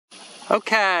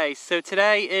Okay, so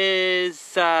today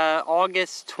is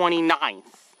August 29th.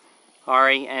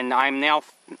 Alright, and I'm now,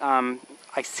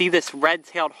 I see this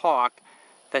red-tailed hawk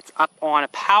that's up on a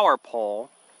power pole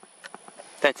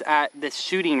that's at this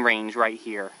shooting range right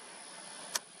here.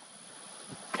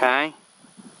 Okay?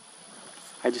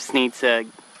 I just need to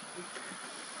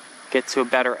get to a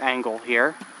better angle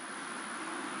here.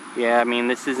 Yeah, I mean,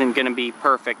 this isn't going to be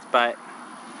perfect, but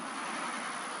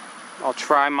I'll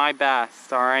try my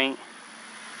best, alright?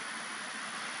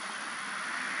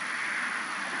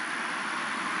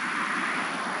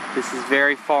 This is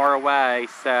very far away,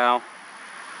 so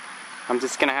I'm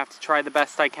just going to have to try the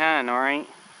best I can, alright?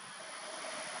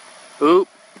 Oop.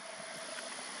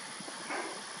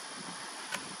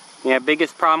 Yeah,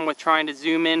 biggest problem with trying to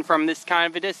zoom in from this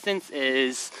kind of a distance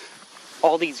is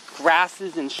all these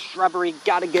grasses and shrubbery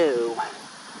gotta go.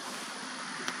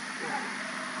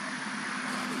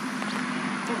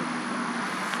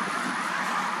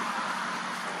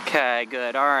 Okay,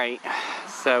 good, alright.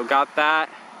 So, got that.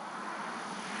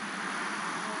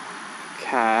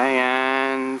 Okay,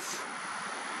 and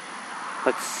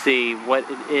let's see what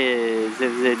it is.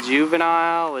 Is it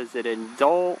juvenile? Is it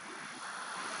adult?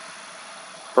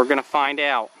 We're gonna find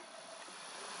out.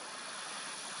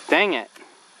 Dang it.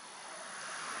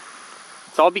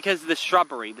 It's all because of the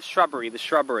shrubbery, the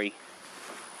shrubbery.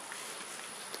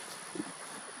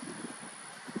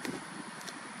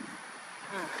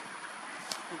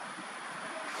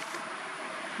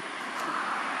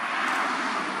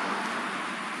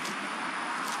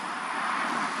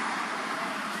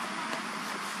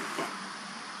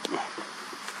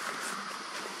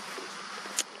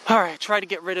 Alright, try to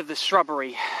get rid of the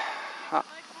shrubbery.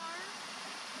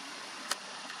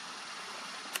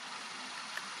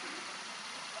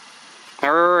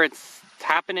 It's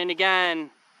happening again.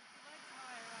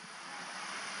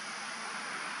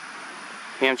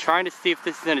 Yeah, I'm trying to see if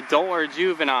this is an adult or a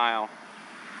juvenile.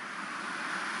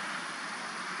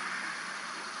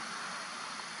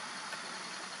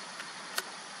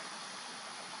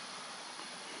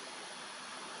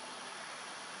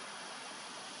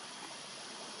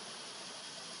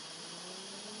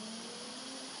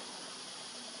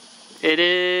 It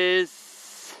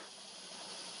is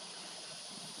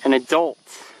an adult.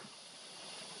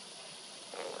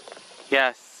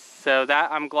 Yes, so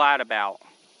that I'm glad about.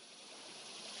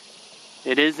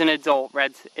 It is an adult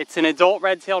it's an adult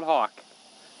red-tailed hawk.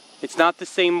 It's not the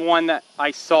same one that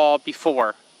I saw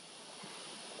before.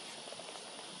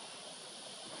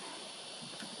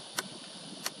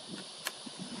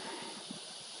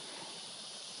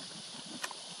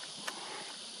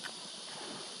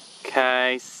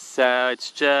 Okay, so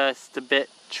it's just a bit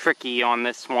tricky on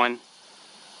this one.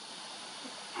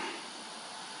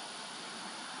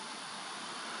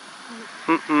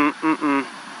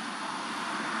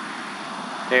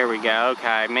 There we go,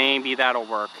 okay, maybe that'll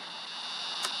work.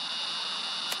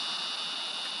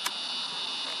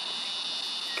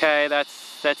 Okay,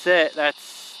 that's it.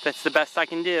 That's the best I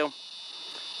can do.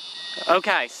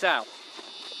 Okay, so.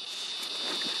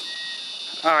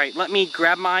 Alright, let me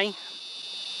grab my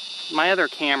other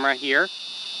camera here.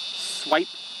 Swipe.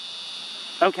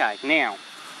 Okay, now.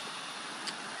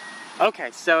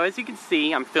 Okay, so as you can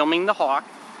see, I'm filming the hawk.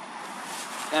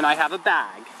 And I have a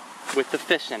bag with the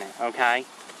fish in it, okay?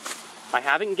 I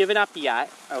haven't given up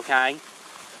yet, okay?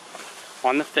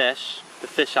 On the fish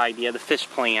idea, the fish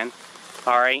plan.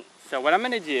 Alright, so what I'm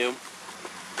going to do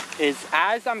is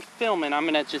as I'm filming, I'm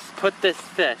going to just put this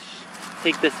fish,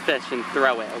 take this fish and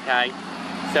throw it, okay?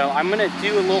 So I'm going to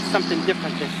do a little something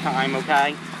different this time,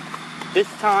 okay? This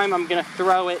time I'm going to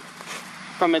throw it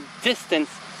from a distance,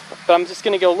 but I'm just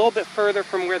going to go a little bit further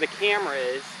from where the camera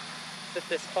is so that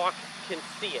this hawk can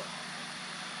see it.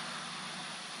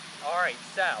 Alright,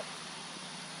 so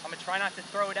I'm going to try not to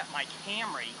throw it at my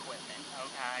camera equipment,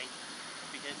 okay?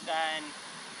 Because then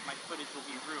my footage will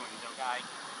be ruined, okay?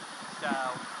 So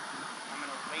I'm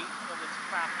going to wait till this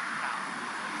traffic passes.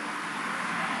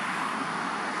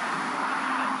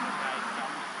 Okay, so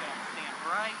I'm just going to stand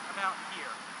right about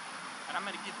here. And I'm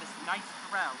going to give this a nice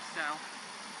throw, so.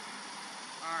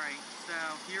 Alright, so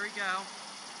here we go.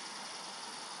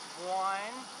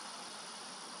 1,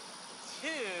 2,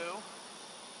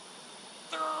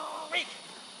 3.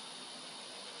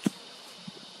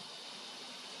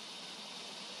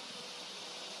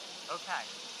 Okay.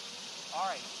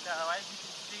 Alright, so as you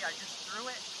can see, I just threw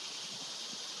it.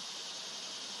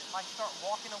 If I start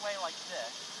walking away like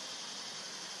this,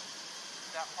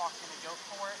 is that hawk going to go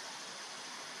for it?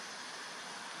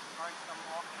 Alright, so I'm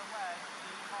walking away.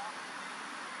 See the hawk?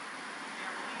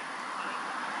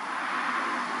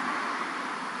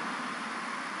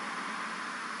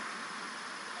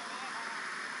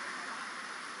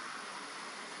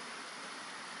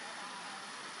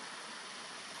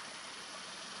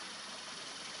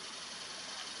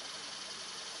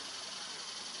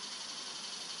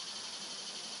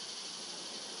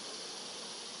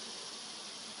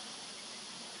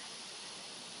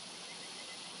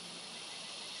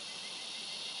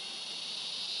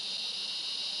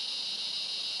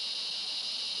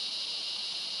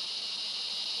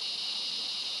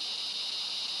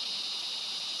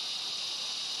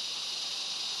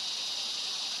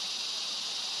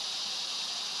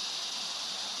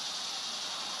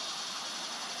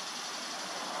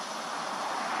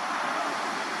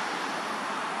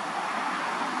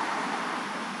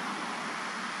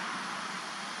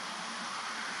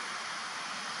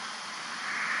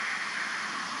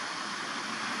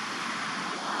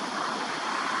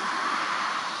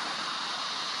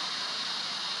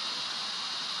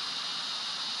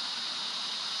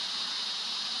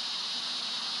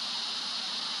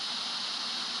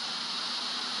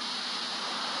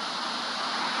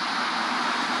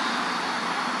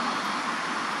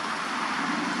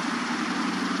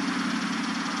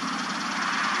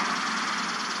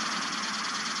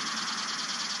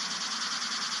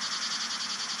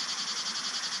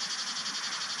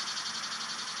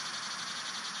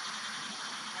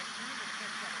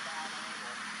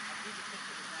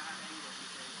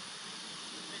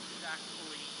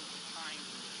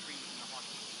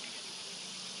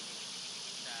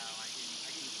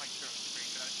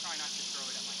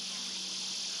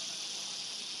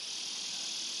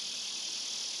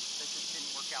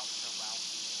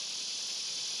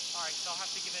 Alright, so I'll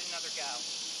have to give it another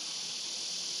go.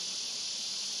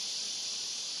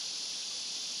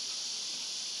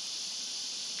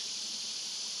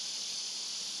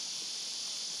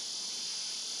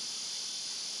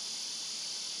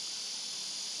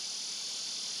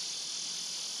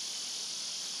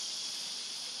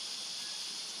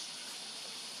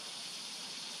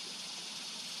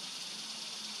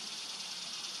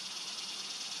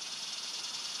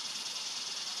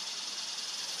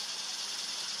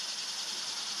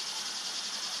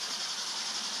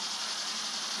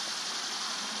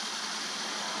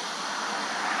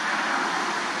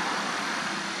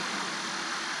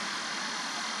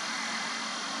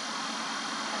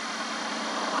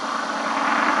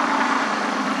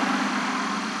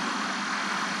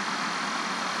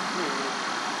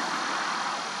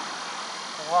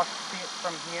 I'll see it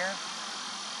from here.